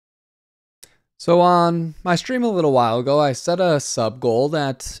So on my stream a little while ago, I set a sub goal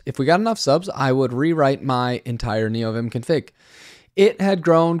that if we got enough subs, I would rewrite my entire Neovim config. It had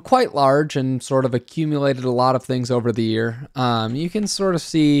grown quite large and sort of accumulated a lot of things over the year. You can sort of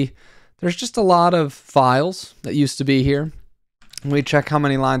see there's just a lot of files that used to be here. We check how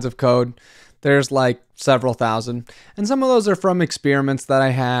many lines of code. There's like several thousand. And some of those are from experiments that I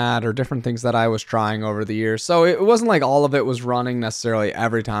had or different things that I was trying over the years. So it wasn't like all of it was running necessarily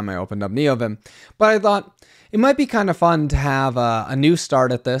every time I opened up Neovim. But I thought it might be kind of fun to have a new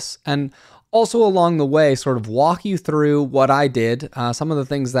start at this and also along the way sort of walk you through what I did, some of the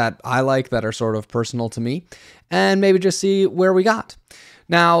things that I like that are sort of personal to me, and maybe just see where we got.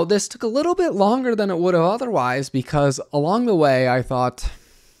 Now, this took a little bit longer than it would have otherwise because along the way I thought,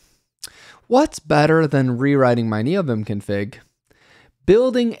 what's better than rewriting my Neovim config?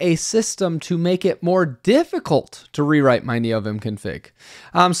 Building a system to make it more difficult to rewrite my Neovim config.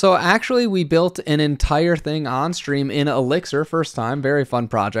 So actually we built an entire thing on stream in Elixir, first time, very fun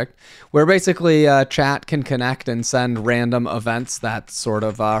project, where basically chat can connect and send random events that sort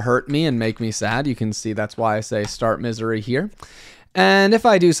of hurt me and make me sad. You can see that's why I say start misery here. And if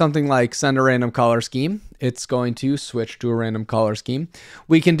I do something like send a random color scheme, it's going to switch to a random color scheme.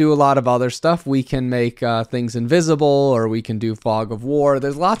 We can do a lot of other stuff. We can make things invisible, or we can do fog of war.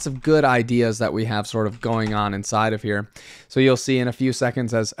 There's lots of good ideas that we have sort of going on inside of here. So you'll see in a few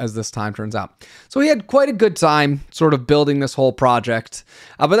seconds as this time turns out. So we had quite a good time sort of building this whole project.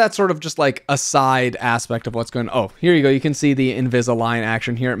 But that's sort of just like a side aspect of what's going on. Oh, here you go. You can see the Invisalign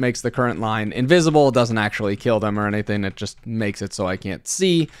action here. It makes the current line invisible. It doesn't actually kill them or anything. It just makes it so I can't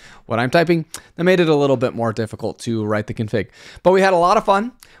see what I'm typing. That made it a little bit more difficult to write the config. But we had a lot of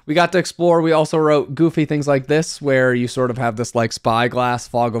fun. We got to explore. We also wrote goofy things like this, where you sort of have this like spyglass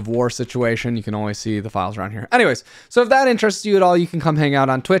fog of war situation. You can always see the files around here. Anyways, so if that interests you at all, you can come hang out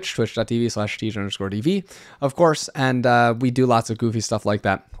on Twitch, twitch.tv/teach_dv, of course. And we do lots of goofy stuff like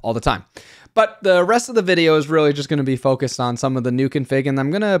that all the time. But the rest of the video is really just going to be focused on some of the new config, and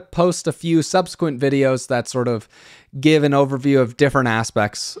I'm going to post a few subsequent videos that sort of give an overview of different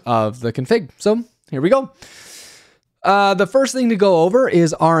aspects of the config. So here we go. The first thing to go over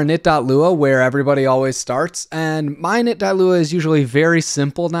is our init.lua, where everybody always starts. And my init.lua is usually very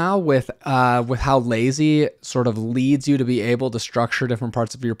simple now with how lazy sort of leads you to be able to structure different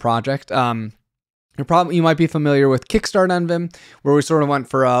parts of your project. You might be familiar with Kickstart Envim, where we sort of went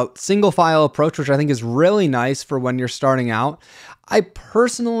for a single file approach, which I think is really nice for when you're starting out. I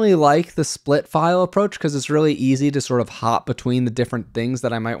personally like the split file approach because it's really easy to sort of hop between the different things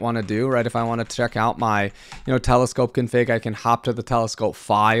that I might want to do, right? If I want to check out my, telescope config, I can hop to the telescope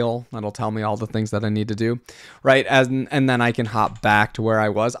file. That'll tell me all the things that I need to do, right? And then I can hop back to where I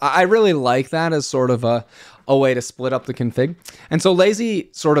was. I really like that as sort of a way to split up the config. And so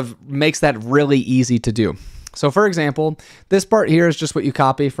lazy sort of makes that really easy to do. So for example, this part here is just what you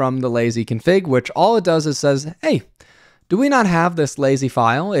copy from the lazy config, which all it does is says, hey, do we not have this lazy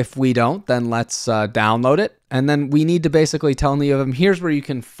file? If we don't, then let's download it. And then we need to basically tell Neovim, here's where you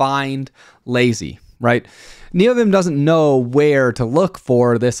can find lazy, right? Neovim doesn't know where to look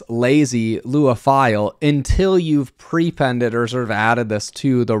for this lazy Lua file until you've prepended it or sort of added this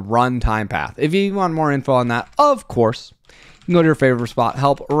to the runtime path. If you want more info on that, of course, you can go to your favorite spot,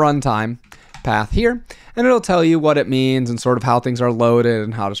 help runtime path here, and it'll tell you what it means and sort of how things are loaded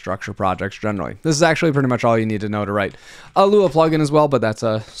and how to structure projects generally. This is actually pretty much all you need to know to write a Lua plugin as well, but that's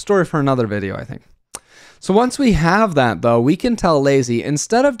a story for another video, I think. So once we have that though, we can tell lazy,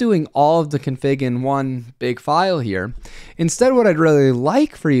 instead of doing all of the config in one big file here, instead what I'd really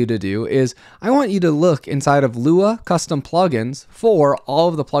like for you to do is I want you to look inside of Lua custom plugins for all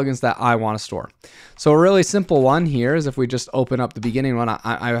of the plugins that I want to store. So a really simple one here is if we just open up the beginning one,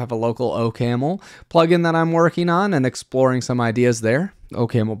 I have a local OCaml plugin that I'm working on and exploring some ideas there.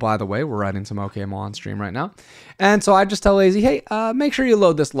 OCaml, by the way, we're writing some OCaml on stream right now. And so I just tell lazy, hey, make sure you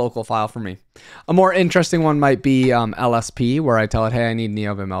load this local file for me. A more interesting one might be LSP, where I tell it, hey, I need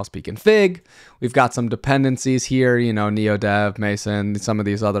Neovim LSP config. We've got some dependencies here, NeoDev, Mason, some of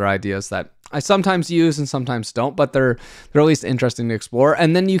these other ideas that I sometimes use and sometimes don't, but they're at least interesting to explore.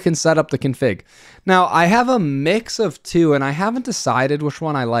 And then you can set up the config. Now, I have a mix of two, and I haven't decided which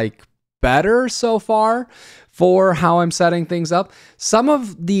one I like better so far. for how I'm setting things up. Some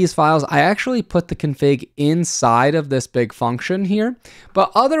of these files, I actually put the config inside of this big function here,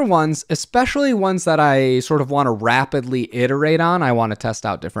 but other ones, especially ones that I sort of want to rapidly iterate on, I want to test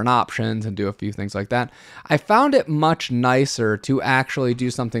out different options and do a few things like that. I found it much nicer to actually do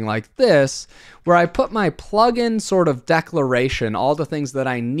something like this, where I put my plugin sort of declaration, all the things that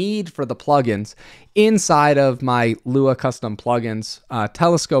I need for the plugins, inside of my Lua custom plugins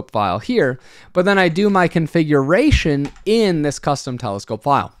telescope file here, but then I do my configuration in this custom telescope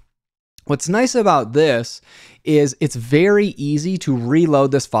file. What's nice about this is it's very easy to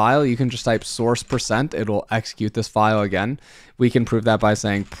reload this file. You can just type source%, it'll execute this file again. We can prove that by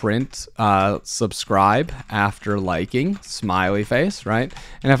saying print subscribe after liking, smiley face, right?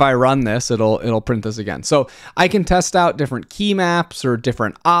 And if I run this, it'll print this again. So I can test out different key maps or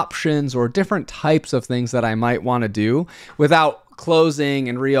different options or different types of things that I might want to do without closing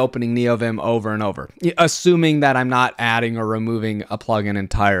and reopening Neovim over and over, assuming that I'm not adding or removing a plugin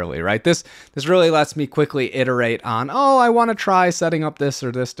entirely, right? This really lets me quickly iterate on, oh, I want to try setting up this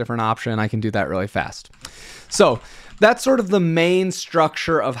or this different option. I can do that really fast. So that's sort of the main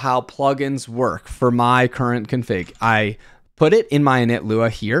structure of how plugins work for my current config. I put it in my init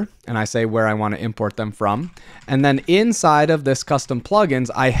Lua here, and I say where I want to import them from. And then inside of this custom plugins,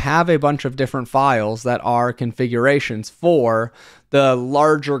 I have a bunch of different files that are configurations for the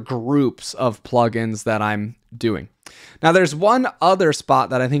larger groups of plugins that I'm doing. Now, there's one other spot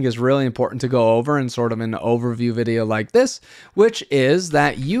that I think is really important to go over in sort of an overview video like this, which is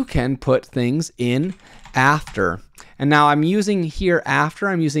that you can put things in after. And now I'm using here after,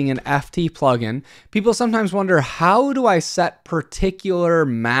 I'm using an FT plugin. People sometimes wonder, how do I set particular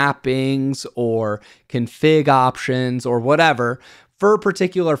mappings or config options or whatever for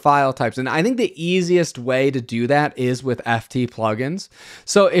particular file types? And I think the easiest way to do that is with FT plugins.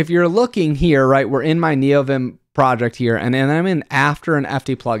 So if you're looking here, right, we're in my Neovim project here, and I'm in after an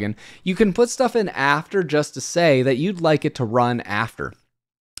FT plugin. You can put stuff in after just to say that you'd like it to run after.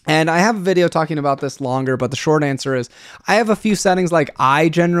 And I have a video talking about this longer, but the short answer is I have a few settings like I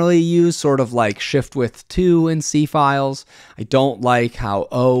generally use, sort of like shift with 2 in C files. I don't like how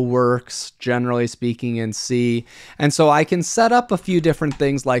O works, generally speaking, in C. And so I can set up a few different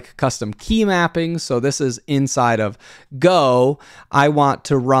things like custom key mappings. So this is inside of Go. I want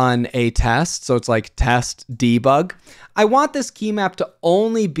to run a test. So it's like test debug. I want this key map to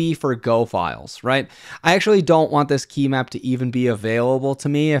only be for Go files, right? I actually don't want this key map to even be available to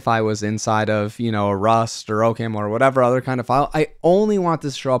me if I was inside of, you know, a Rust or OCaml or whatever other kind of file. I only want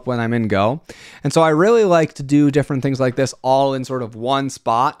this to show up when I'm in Go. And so I really like to do different things like this all in sort of one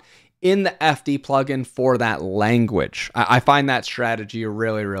spot in the FD plugin for that language. I find that strategy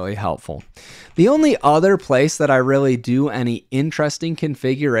really, really helpful. The only other place that I really do any interesting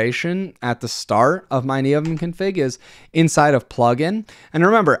configuration at the start of my Neovim config is inside of plugin. And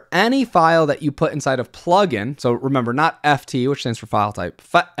remember, any file that you put inside of plugin, so remember, not FT, which stands for file type,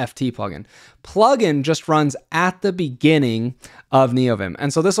 FT plugin. Plugin just runs at the beginning of Neovim.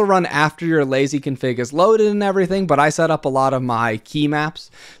 And so this will run after your lazy config is loaded and everything, but I set up a lot of my key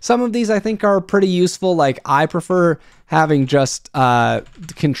maps. Some of these I think are pretty useful. Like I prefer having just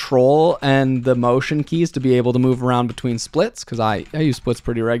control and the motion keys to be able to move around between splits, because I use splits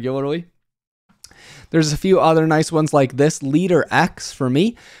pretty regularly. There's a few other nice ones like this. Leader X for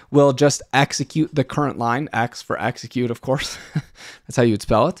me will just execute the current line. X for execute, of course. That's how you'd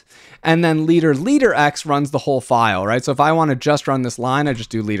spell it. And then leader X runs the whole file, right? So if I want to just run this line, I just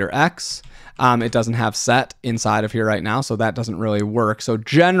do leader X. It doesn't have set inside of here right now, so that doesn't really work. So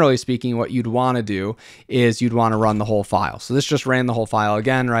generally speaking, what you'd want to do is you'd want to run the whole file. So this just ran the whole file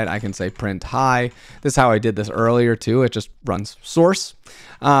again, right? I can say print hi. This is how I did this earlier too. It just runs source.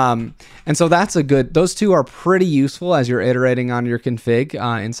 And so that's a good, those two are pretty useful as you're iterating on your config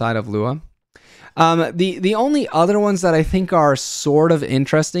inside of Lua. The only other ones that I think are sort of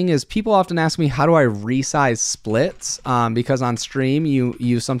interesting is people often ask me, how do I resize splits? Because on stream,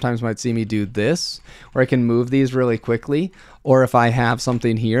 you sometimes might see me do this, where I can move these really quickly. Or if I have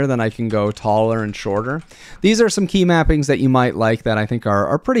something here, then I can go taller and shorter. These are some key mappings that you might like that I think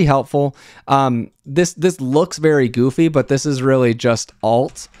are pretty helpful. This looks very goofy, but this is really just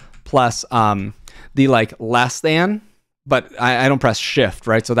Alt plus the like less than. But I don't press shift,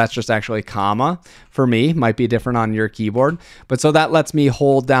 right? So that's just actually comma for me. Might be different on your keyboard. But so that lets me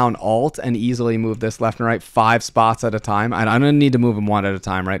hold down Alt and easily move this left and right 5 spots at a time. I don't need to move them 1 at a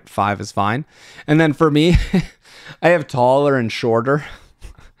time, right? 5 is fine. And then for me, I have taller and shorter.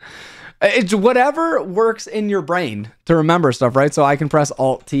 It's whatever works in your brain to remember stuff, right? So I can press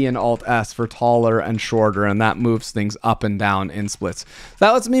Alt-T and Alt-S for taller and shorter, and that moves things up and down in splits.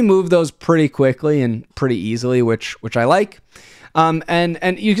 That lets me move those pretty quickly and pretty easily, which I like.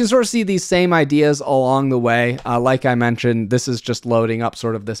 And you can sort of see these same ideas along the way. Like I mentioned, this is just loading up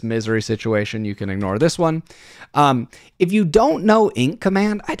sort of this misery situation. You can ignore this one. If you don't know ink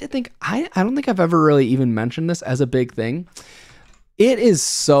command, I don't think I've ever really even mentioned this as a big thing. It is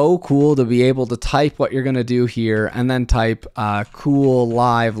so cool to be able to type what you're going to do here and then type cool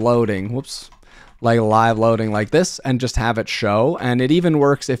live loading. Whoops. Like live loading like this and just have it show. And it even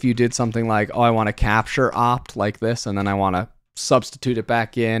works if you did something like, oh, I want to capture opt like this, and then I want to substitute it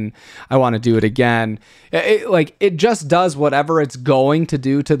back in. I want to do it again. It just does whatever it's going to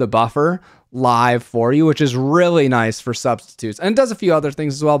do to the buffer live for you, which is really nice for substitutes. And it does a few other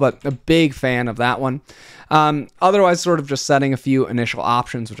things as well, but a big fan of that one. Otherwise, sort of just setting a few initial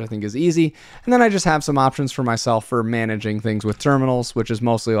options, which I think is easy. And then I just have some options for myself for managing things with terminals, which is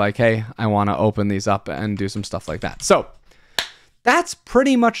mostly like, hey, I want to open these up and do some stuff like that. So that's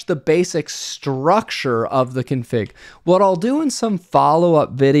pretty much the basic structure of the config. What I'll do in some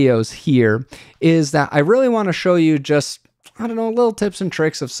follow-up videos here is that I really want to show you just, I don't know, little tips and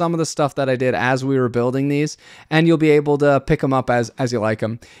tricks of some of the stuff that I did as we were building these, and you'll be able to pick them up as you like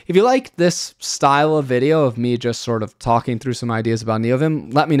them. If you like this style of video of me just sort of talking through some ideas about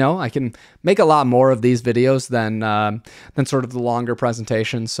Neovim, let me know. I can make a lot more of these videos than sort of the longer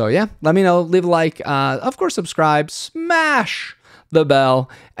presentations. So yeah, let me know. Leave a like. Of course, subscribe. Smash the bell,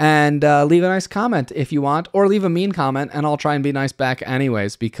 and leave a nice comment if you want, or leave a mean comment, and I'll try and be nice back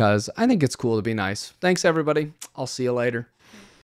anyways, because I think it's cool to be nice. Thanks, everybody. I'll see you later.